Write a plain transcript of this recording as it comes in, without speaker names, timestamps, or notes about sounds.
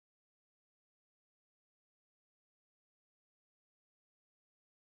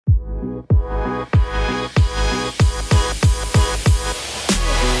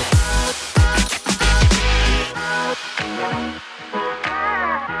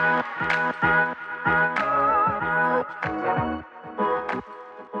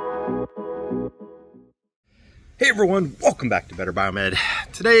everyone, welcome back to Better Biomed.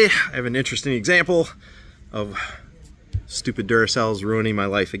 Today I have an interesting example of stupid Duracells ruining my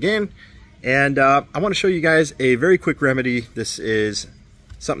life again, and I want to show you guys a very quick remedy. This is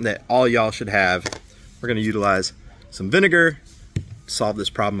something that all y'all should have. We're going to utilize some vinegar to solve this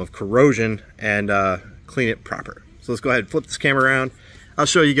problem of corrosion and clean it proper. So let's go ahead and flip this camera around. I'll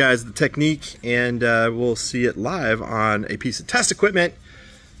show you guys the technique, and we'll see it live on a piece of test equipment.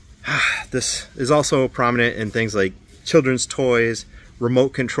 This is also prominent in things like children's toys, remote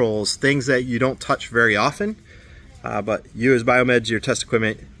controls, things that you don't touch very often. But you as Biomeds, your test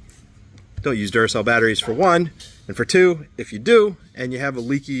equipment, don't use Duracell batteries for one. And for two, if you do and you have a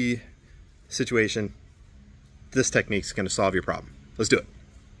leaky situation, this technique is going to solve your problem. Let's do it.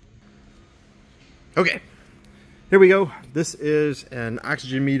 Okay, here we go. This is an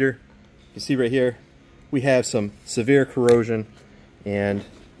oxygen meter. You see right here, we have some severe corrosion, and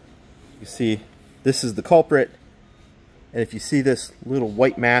you see this is the culprit. And if you see this little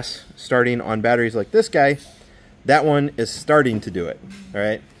white mass starting on batteries like this guy, that one is starting to do it. All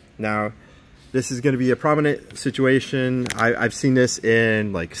right, now this is going to be a prominent situation. I've seen this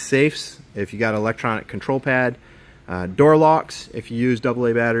in like safes, if you got an electronic control pad, door locks, if you use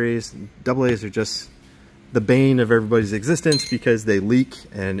AA batteries. AA's are just the bane of everybody's existence because they leak,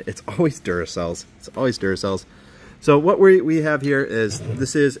 and it's always Duracells. It's always Duracells. So what we have here is,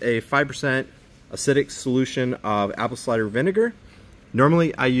 this is a 5% acidic solution of apple cider vinegar.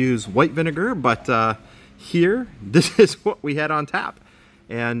 Normally I use white vinegar, but here, this is what we had on tap.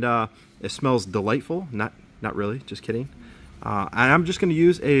 And it smells delightful. Not really, just kidding. And I'm just gonna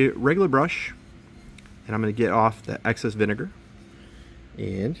use a regular brush, and I'm gonna get off the excess vinegar.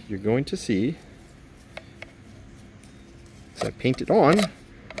 And you're going to see, as I paint it on,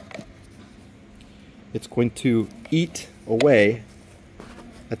 it's going to eat away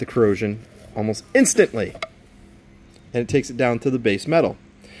at the corrosion almost instantly, and it takes it down to the base metal.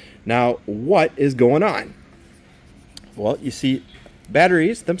 Now, what is going on? Well, you see,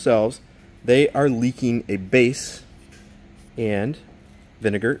 batteries themselves, they are leaking a base, and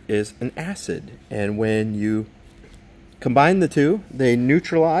vinegar is an acid, and when you combine the two, they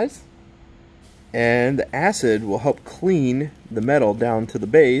neutralize, and the acid will help clean the metal down to the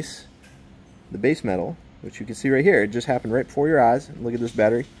base metal, which you can see right here. It just happened right before your eyes. Look at this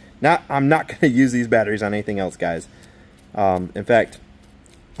battery. Now, I'm not going to use these batteries on anything else, guys. In fact,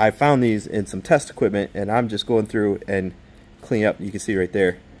 I found these in some test equipment, and I'm just going through and cleaning up. You can see right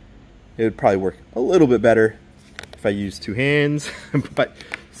there. It would probably work a little bit better if I use two hands, but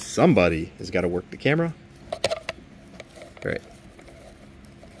somebody has got to work the camera. All right.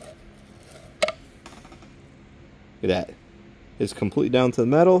 Look at that. It's completely down to the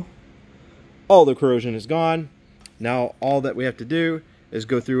metal. All the corrosion is gone. Now all that we have to do is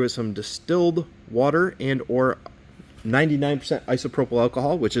go through with some distilled water and or 99% isopropyl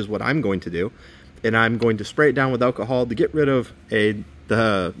alcohol, which is what I'm going to do. And I'm going to spray it down with alcohol to get rid of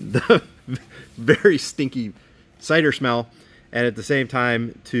the very stinky cider smell, and at the same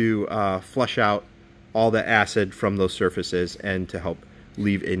time to flush out all the acid from those surfaces and to help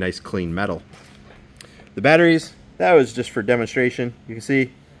leave a nice clean metal. The batteries, that was just for demonstration. You can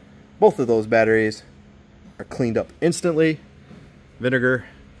see both of those batteries are cleaned up instantly. Vinegar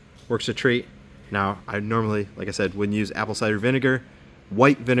works a treat. Now, I normally, like I said, wouldn't use apple cider vinegar.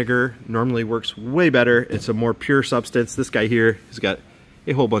 White vinegar normally works way better. It's a more pure substance. This guy here has got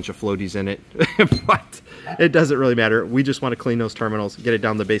a whole bunch of floaties in it, but it doesn't really matter. We just want to clean those terminals, get it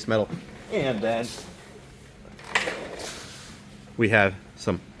down the base metal, and then we have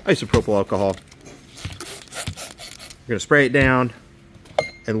some isopropyl alcohol. We're gonna spray it down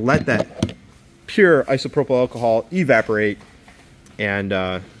and let that pure isopropyl alcohol evaporate, and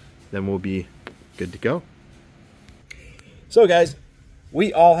then we'll be good to go. So guys,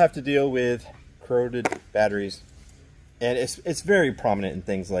 we all have to deal with corroded batteries, and it's very prominent in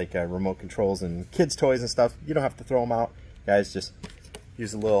things like remote controls and kids' toys and stuff. You don't have to throw them out, guys. Just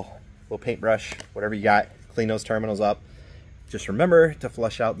use a little paintbrush, whatever you got, clean those terminals up. Just remember to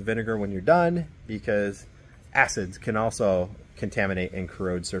flush out the vinegar when you're done, because acids can also contaminate and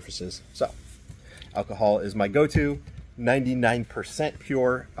corrode surfaces. So alcohol is my go-to. 99%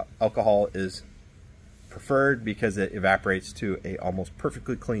 pure alcohol is preferred because it evaporates to a almost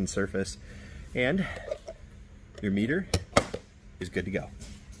perfectly clean surface, and your meter is good to go.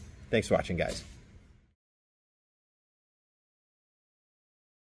 Thanks for watching, guys.